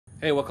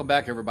Hey, welcome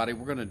back everybody.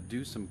 We're gonna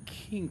do some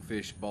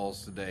kingfish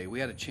balls today.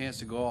 We had a chance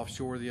to go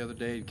offshore the other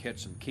day and catch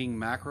some king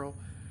mackerel.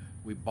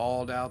 We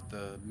balled out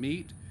the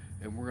meat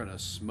and we're gonna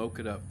smoke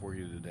it up for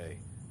you today.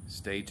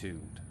 Stay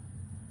tuned.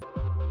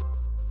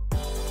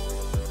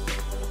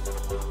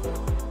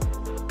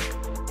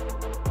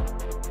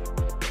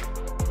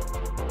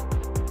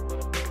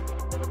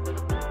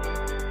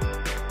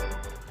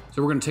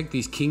 So we're going to take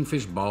these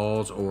kingfish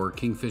balls or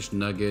kingfish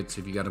nuggets,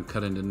 if you got them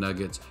cut into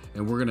nuggets,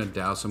 and we're going to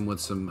douse them with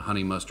some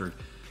honey mustard.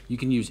 You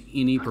can use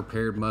any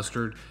prepared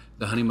mustard.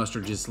 The honey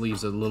mustard just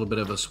leaves a little bit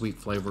of a sweet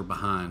flavor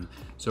behind.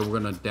 So we're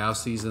going to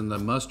douse these in the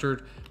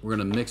mustard, we're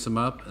going to mix them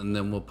up, and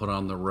then we'll put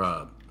on the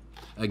rub.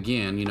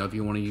 Again, you know, if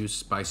you want to use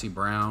spicy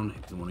brown,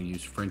 if you want to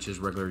use French's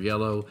regular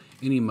yellow,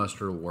 any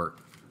mustard will work.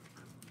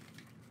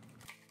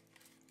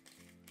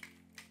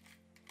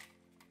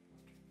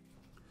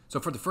 So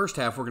for the first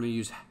half, we're going to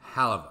use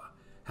halva.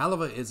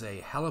 Halva is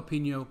a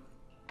jalapeno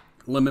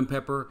lemon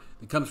pepper.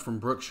 It comes from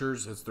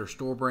Brookshire's. It's their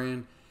store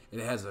brand. It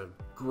has a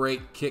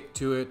great kick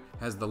to it.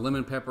 Has the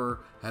lemon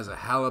pepper, has a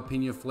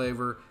jalapeno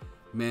flavor.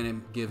 Man,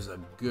 it gives a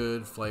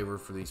good flavor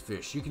for these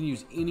fish. You can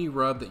use any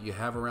rub that you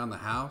have around the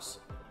house,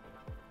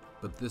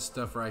 but this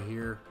stuff right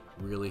here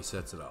really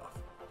sets it off.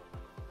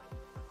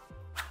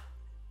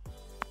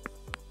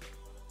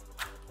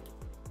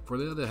 For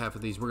the other half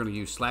of these, we're going to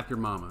use Slap Your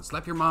Mama.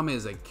 Slap Your Mama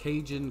is a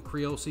Cajun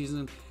Creole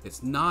seasoning.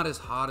 It's not as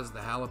hot as the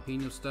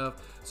jalapeno stuff,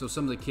 so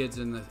some of the kids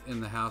in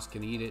the house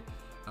can eat it.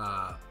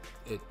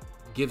 It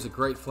gives a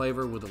great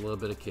flavor with a little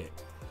bit of kick.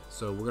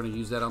 So we're going to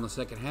use that on the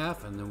second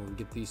half, and then we'll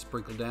get these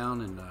sprinkled down,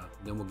 and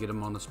then we'll get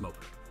them on the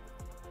smoker.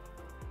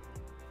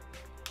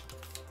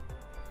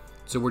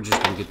 So we're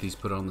just going to get these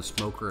put on the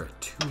smoker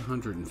at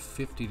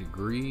 250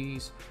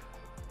 degrees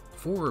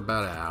for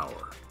about an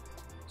hour.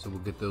 So we'll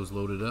get those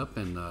loaded up,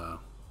 and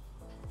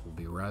we'll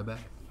be right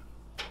back.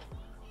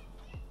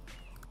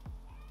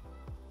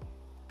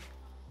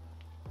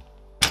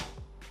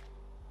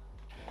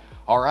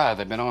 All right,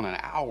 they've been on an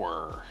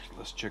hour.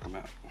 Let's check them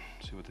out.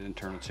 See what the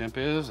internal temp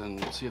is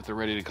and see if they're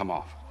ready to come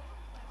off.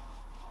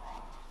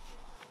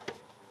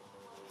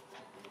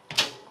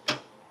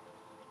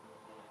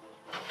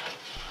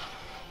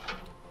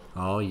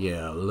 Oh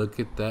yeah, look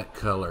at that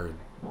color.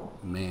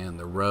 Man,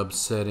 the rub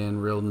set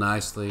in real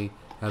nicely.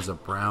 Has a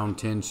brown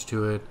tinge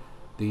to it.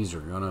 These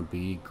are gonna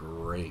be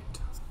great.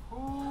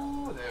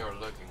 Ooh, they are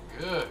looking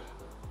good.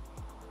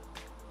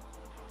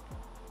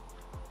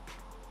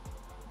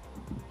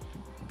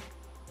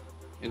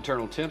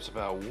 Internal temp's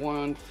about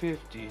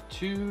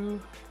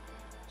 152.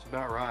 It's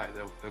about right.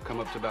 They'll come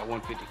up to about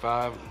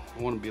 155.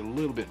 I want to be a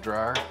little bit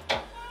drier.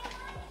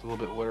 It's a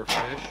little bit wetter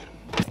fish.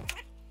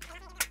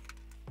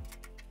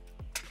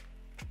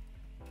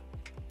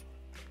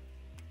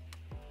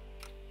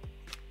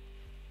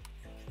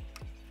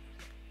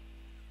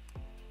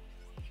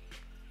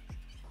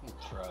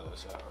 Let's try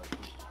this out right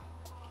now.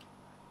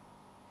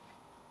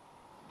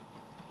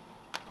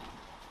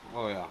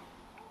 Oh yeah,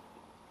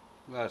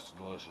 that's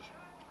delicious.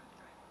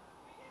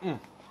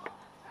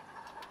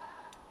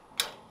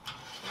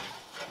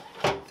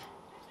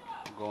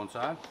 Go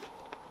inside,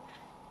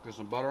 get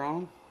some butter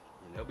on them,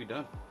 and they'll be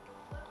done.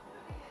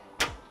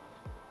 So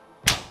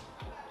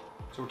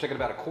we're taking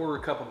about a quarter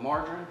cup of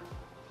margarine.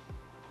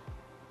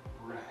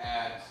 We're gonna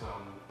add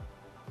some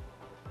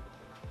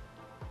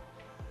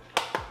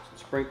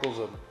sprinkles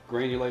of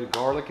granulated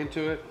garlic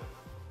into it.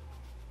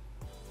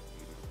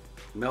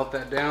 Melt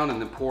that down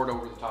and then pour it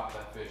over the top of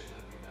that fish, and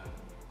that'll be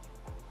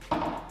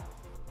done.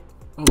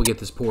 While we get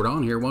this poured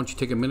on here, why don't you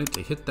take a minute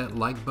to hit that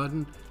like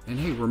button? And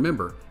hey,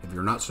 remember, if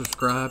you're not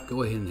subscribed,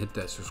 go ahead and hit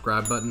that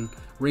subscribe button.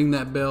 Ring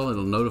that bell,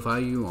 it'll notify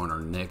you on our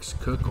next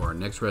cook or our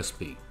next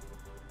recipe.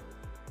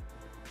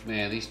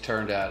 Man, these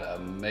turned out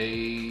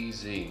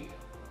amazing.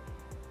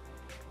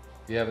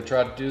 If you haven't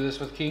tried to do this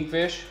with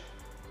kingfish,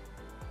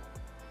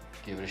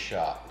 give it a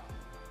shot.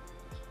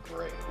 It's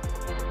great.